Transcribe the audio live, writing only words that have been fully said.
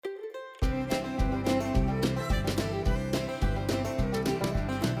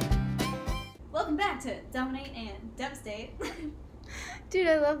to dominate and devastate. Dude,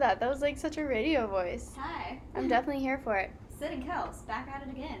 I love that. That was like such a radio voice. Hi. I'm definitely here for it. Syd and Kels, back at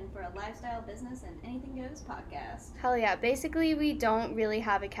it again for a lifestyle, business, and anything goes podcast. Hell yeah. Basically, we don't really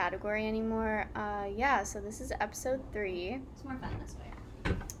have a category anymore. So this is episode 3. It's more fun this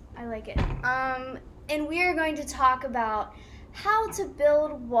way. I like it. And we are going to talk about how to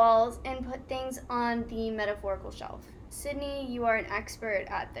build walls and put things on the metaphorical shelf. Sydney, you are an expert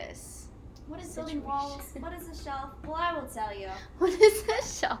at this. What is building walls? What is a shelf? Well, I will tell you. What is a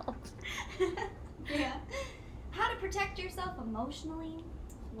shelf? Yeah. How to protect yourself emotionally?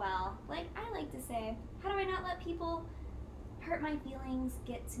 Well, like I like to say, how do I not let people hurt my feelings,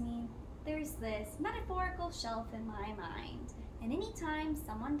 get to me? There's this metaphorical shelf in my mind. And anytime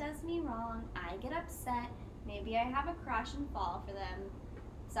someone does me wrong, I get upset. Maybe I have a crush and fall for them.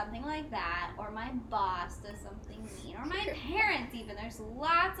 Something like that. Or my boss does something mean. Or my parents even. There's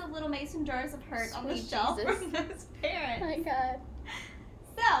lots of little mason jars of hurt on the shelf from those parents. Oh my god.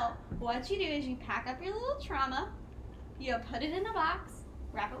 So, what you do is you pack up your little trauma, you put it in a box,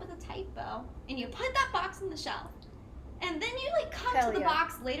 wrap it with a tight bow, and you put that box on the shelf. And then you come to the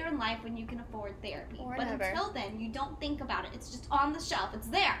box later in life when you can afford therapy. Or but never. Until then, you don't think about it. It's just on the shelf. It's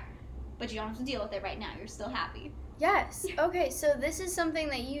there. But you don't have to deal with it right now. You're still happy. Yes. Okay, so this is something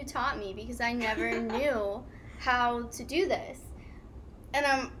that you taught me because I never knew how to do this.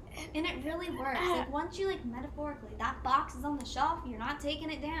 And it really works. Like once you metaphorically, that box is on the shelf, you're not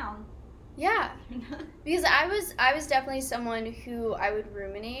taking it down. Yeah. Because I was definitely someone who I would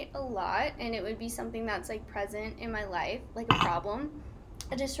ruminate a lot, and it would be something that's present in my life, like a problem,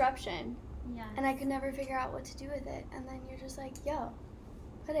 a disruption. Yeah. And I could never figure out what to do with it. And then you're just like, yo,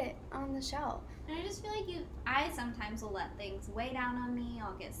 put it on the shelf. And I just feel like I sometimes will let things weigh down on me.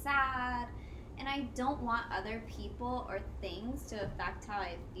 I'll get sad. And I don't want other people or things to affect how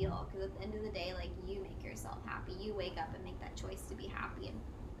I feel. Because at the end of the day, you make yourself happy. You wake up and make that choice to be happy. And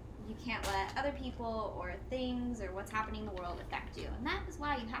you can't let other people or things or what's happening in the world affect you. And that is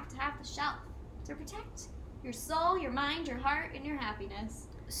why you have to have the shelf to protect your soul, your mind, your heart, and your happiness.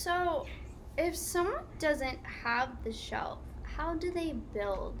 So, if someone doesn't have the shelf, how do they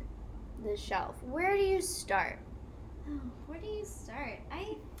build the shelf? Where do you start? Oh, where do you start?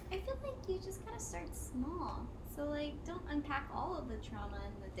 I feel like you just gotta start small. So don't unpack all of the trauma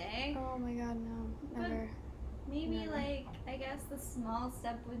in the day. Oh my god, no. Never. Maybe Never. I guess the small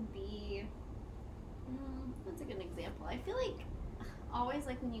step would be, what's a good example? I feel like always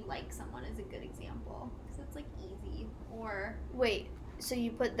when you like someone is a good example. Because it's easy. Or... Wait, so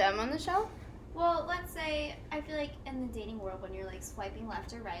you put them on the shelf? Well, let's say, I feel like in the dating world when you're swiping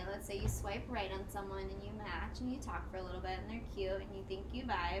left or right, let's say you swipe right on someone and you match and you talk for a little bit and they're cute and you think you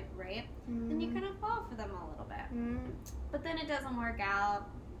vibe, right? Then you kind of fall for them a little bit. But then it doesn't work out.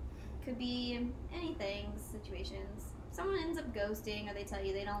 Could be anything, situations. Someone ends up ghosting or they tell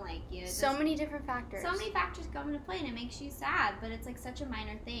you they don't like you. So many different factors. So many factors come into play and it makes you sad, but it's such a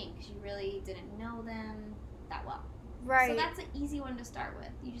minor thing because you really didn't know them that well. Right. So that's an easy one to start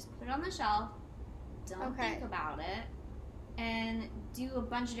with. You just put it on the shelf. Don't think about it, and do a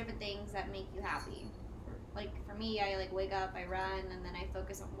bunch of different things that make you happy. For me, I wake up, I run, and then I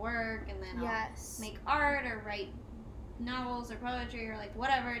focus on work, and then I'll make art or write novels or poetry or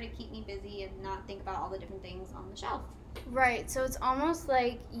whatever to keep me busy and not think about all the different things on the shelf. Right, so it's almost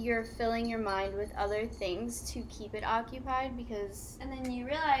like you're filling your mind with other things to keep it occupied because... And then you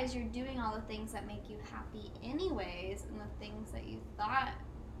realize you're doing all the things that make you happy anyways, and the things that you thought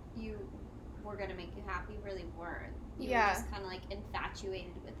you were going to make you happy really weren't. You were just kind of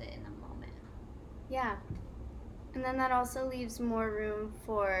infatuated with it in the moment. Yeah. And then that also leaves more room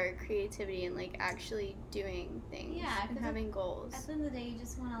for creativity and actually doing things and having goals. At the end of the day, you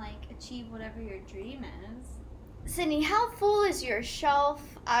just want to achieve whatever your dream is. Sydney, how full is your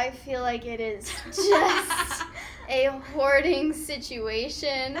shelf? I feel like it is just a hoarding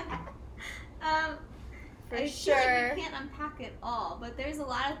situation. For sure. Feel like we can't unpack it all, but there's a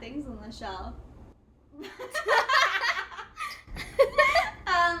lot of things on the shelf.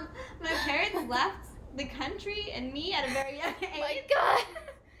 My parents left the country and me at a very young age. Oh my god,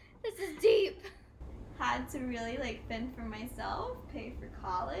 this is deep. Had to really fend for myself, pay for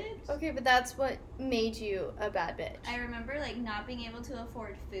college. Okay, but that's what made you a bad bitch. I remember not being able to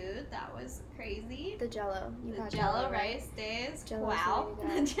afford food. That was crazy. The Jello. The Jello rice days. Jello wow.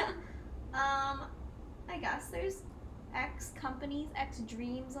 I guess there's X companies, X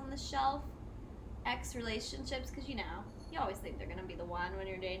dreams on the shelf, X relationships, because you always think they're gonna be the one when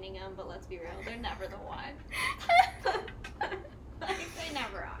you're dating them, but let's be real, they're never the one. They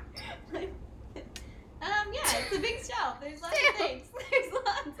never are. Yeah, it's a big shelf. There's lots of things. There's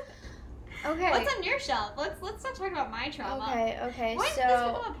lots. Okay. What's on your shelf. Let's not talk about my trauma. Okay. Why did this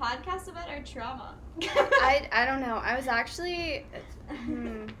So become a podcast about our trauma? I don't know. I was actually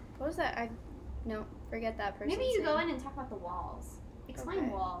what was that? No, forget that person. Maybe you go in and talk about the walls. Explain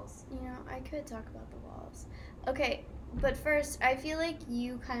walls. You know, I could talk about the walls. Okay, but first, I feel like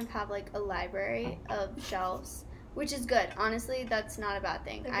you kind of have like a library of shelves, which is good. Honestly, that's not a bad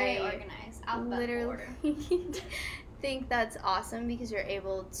thing. They're very organized. Alphabetical order. Think that's awesome because you're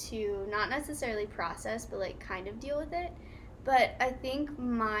able to not necessarily process, but like kind of deal with it. But I think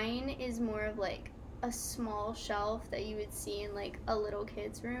mine is more of like a small shelf that you would see in like a little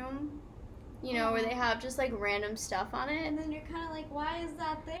kid's room. You know, where they have just like random stuff on it. And then you're kind of like, why is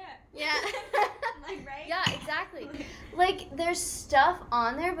that there? Yeah. Like, right? Yeah, exactly. Like, there's stuff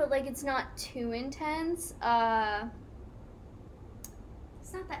on there, but like it's not too intense. It's not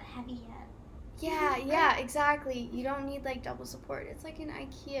that heavy yet. Yeah, exactly. You don't need like double support. It's like an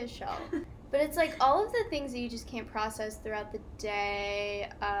IKEA shelf. But it's like all of the things that you just can't process throughout the day.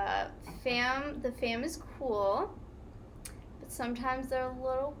 The fam is cool. Sometimes they're a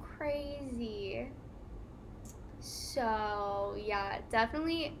little crazy. So, yeah,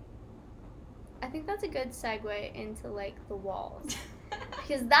 definitely. I think that's a good segue into, like, the walls.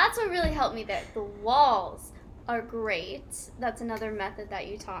 Because that's what really helped me there. The walls are great. That's another method that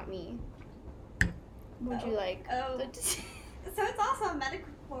you taught me. Would you like? So it's also a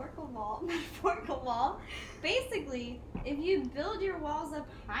metaphorical wall. Basically, if you build your walls up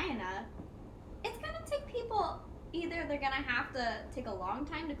high enough, it's going to take people... Either they're going to have to take a long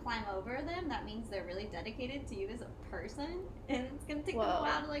time to climb over them. That means they're really dedicated to you as a person. And it's going to take them a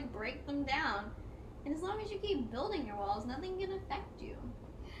while to, like, break them down. And as long as you keep building your walls, nothing can affect you.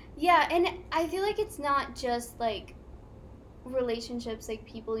 Yeah, and I feel like it's not just, like, relationships, like,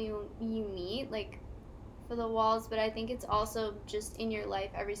 people you meet, like, for the walls. But I think it's also just in your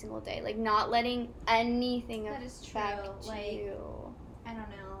life every single day. Like, not letting anything affect you. I don't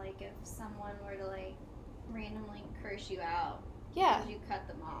know, like, if someone were to, like, randomly curse you out because you cut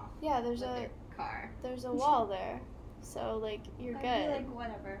them off there's their car. There's a wall there, so like you're good. I'd be like,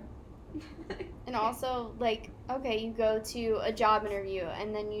 whatever. And also, like, okay, you go to a job interview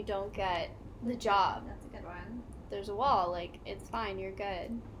and then you don't get the job. That's a good one. There's a wall, like, it's fine, you're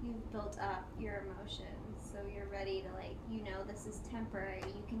good. You've built up your emotions, so you're ready to, like, you know, this is temporary.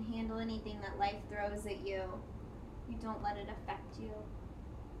 You can handle anything that life throws at you. You don't let it affect you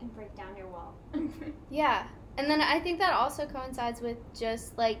and break down your wall. Yeah. And then I think that also coincides with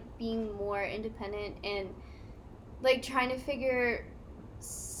just, like, being more independent and, like, trying to figure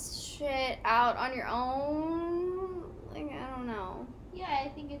shit out on your own. Like, I don't know. Yeah, I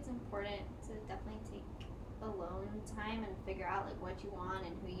think it's important to definitely take alone time and figure out, like, what you want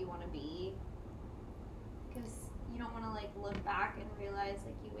and who you want to be. Because you don't want to, like, look back and realize,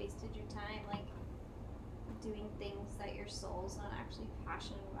 like, you wasted your time, like, doing things that your soul's not actually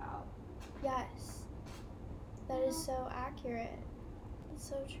passionate about. Yes. That is so accurate. It's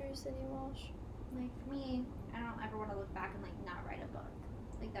so true, Sydney Walsh. Like, for me, I don't ever want to look back and, like, not write a book.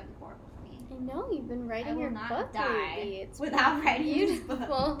 Like, that'd be horrible for me. I know, you've been writing your book. I will not die it's without writing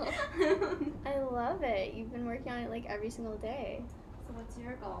beautiful. this book. I love it. You've been working on it, like, every single day. So what's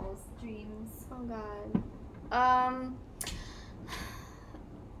your goals, dreams? Oh, God.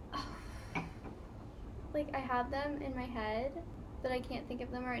 Like, I have them in my head, but I can't think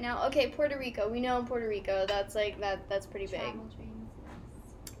of them right now. Okay, Puerto Rico. We know in Puerto Rico, that's like that's pretty big. Travel dreams,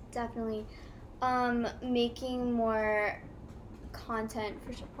 yes. Definitely. Making more content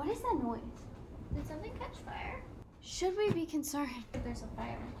for sure. What is that noise? Did something catch fire? Should we be concerned? There's a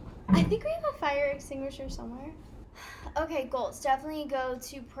fire. I think we have a fire extinguisher somewhere. Okay, goals. Definitely go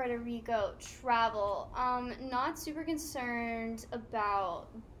to Puerto Rico. Travel. Not super concerned about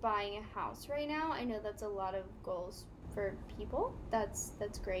buying a house right now. I know that's a lot of goals for people. That's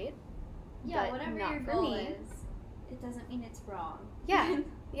great. Yeah, but whatever not your for goal me. is, it doesn't mean it's wrong.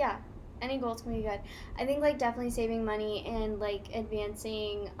 Yeah. Any goals can be good. I think, like, definitely saving money and, like,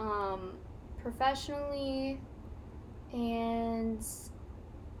 advancing professionally, and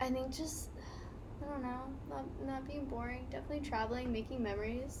I think just, I don't know, not being boring. Definitely traveling, making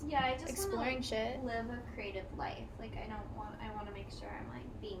memories. Yeah, I just exploring wanna, shit. Live a creative life. Like, I want to make sure I'm,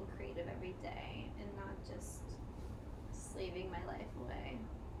 like, being creative every day and not just slaving my life away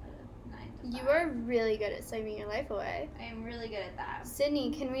at 9 to 5. You are really good at saving your life away. I am really good at that.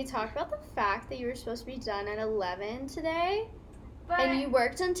 Sydney, can we talk about the fact that you were supposed to be done at 11 today? But And you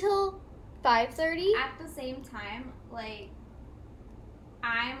worked until 5:30? at the same time, like,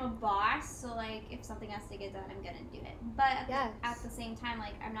 I'm a boss, so, like, if something has to get done, I'm gonna do it. But at the same time,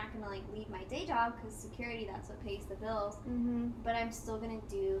 like, I'm not gonna, like, leave my day job because security, that's what pays the bills. Mm-hmm. But I'm still gonna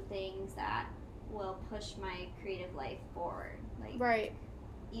do things that will push my creative life forward. Like, Right.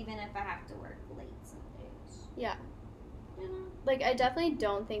 even if I have to work late some days. Yeah. You know? Like, I definitely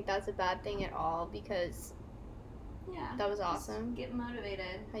don't think that's a bad thing at all because Yeah. that was just awesome. Get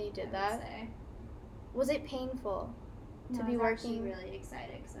motivated. How you did I that. would say. Was it painful to No, be I was working? actually really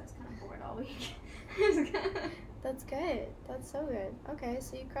excited because I was kind of bored all week. That's good. That's so good. Okay,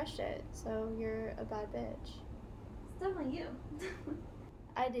 so you crushed it. So you're a bad bitch. It's definitely you.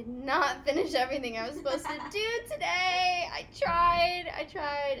 I did not finish everything I was supposed to do today. I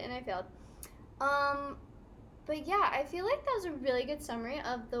tried, and I failed. But yeah, I feel like that was a really good summary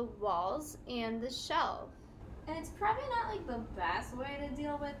of the walls and the shelf. And it's probably not like the best way to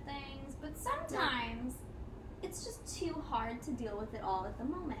deal with things, but sometimes it's just too hard to deal with it all at the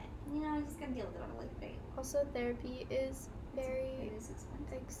moment. You know, you just gotta deal with it on a later date. Also, therapy is very It is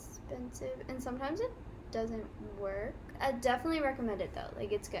expensive, and sometimes it doesn't work. I definitely recommend it though.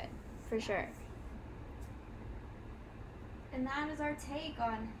 Like, it's good for sure. And that is our take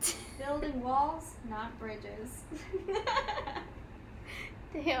on building walls, not bridges.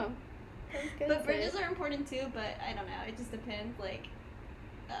 Damn. That was good. But bridges are important too, but I don't know. It just depends, like,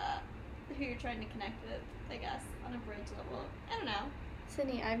 who you're trying to connect with, I guess, on a bridge level. I don't know.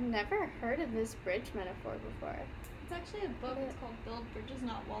 Sydney, I've never heard of this bridge metaphor before. It's actually a book. It's called Build Bridges,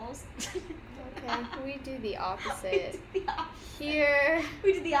 Not Walls. Okay, we do the opposite We do the opposite. here.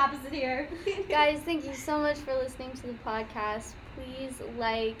 We do the opposite here. Guys, thank you so much for listening to the podcast. Please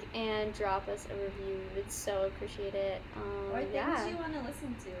like and drop us a review. We would so appreciate it. Or things you want to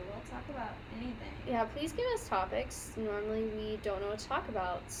listen to. We'll talk about anything. Yeah, please give us topics. Normally we don't know what to talk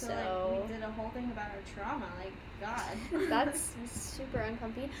about, so like, we did a whole thing about our trauma. Like, God. that's super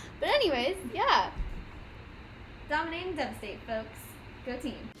uncomfy. But anyways, yeah. Dominate and devastate, folks. Go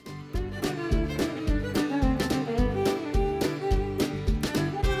team.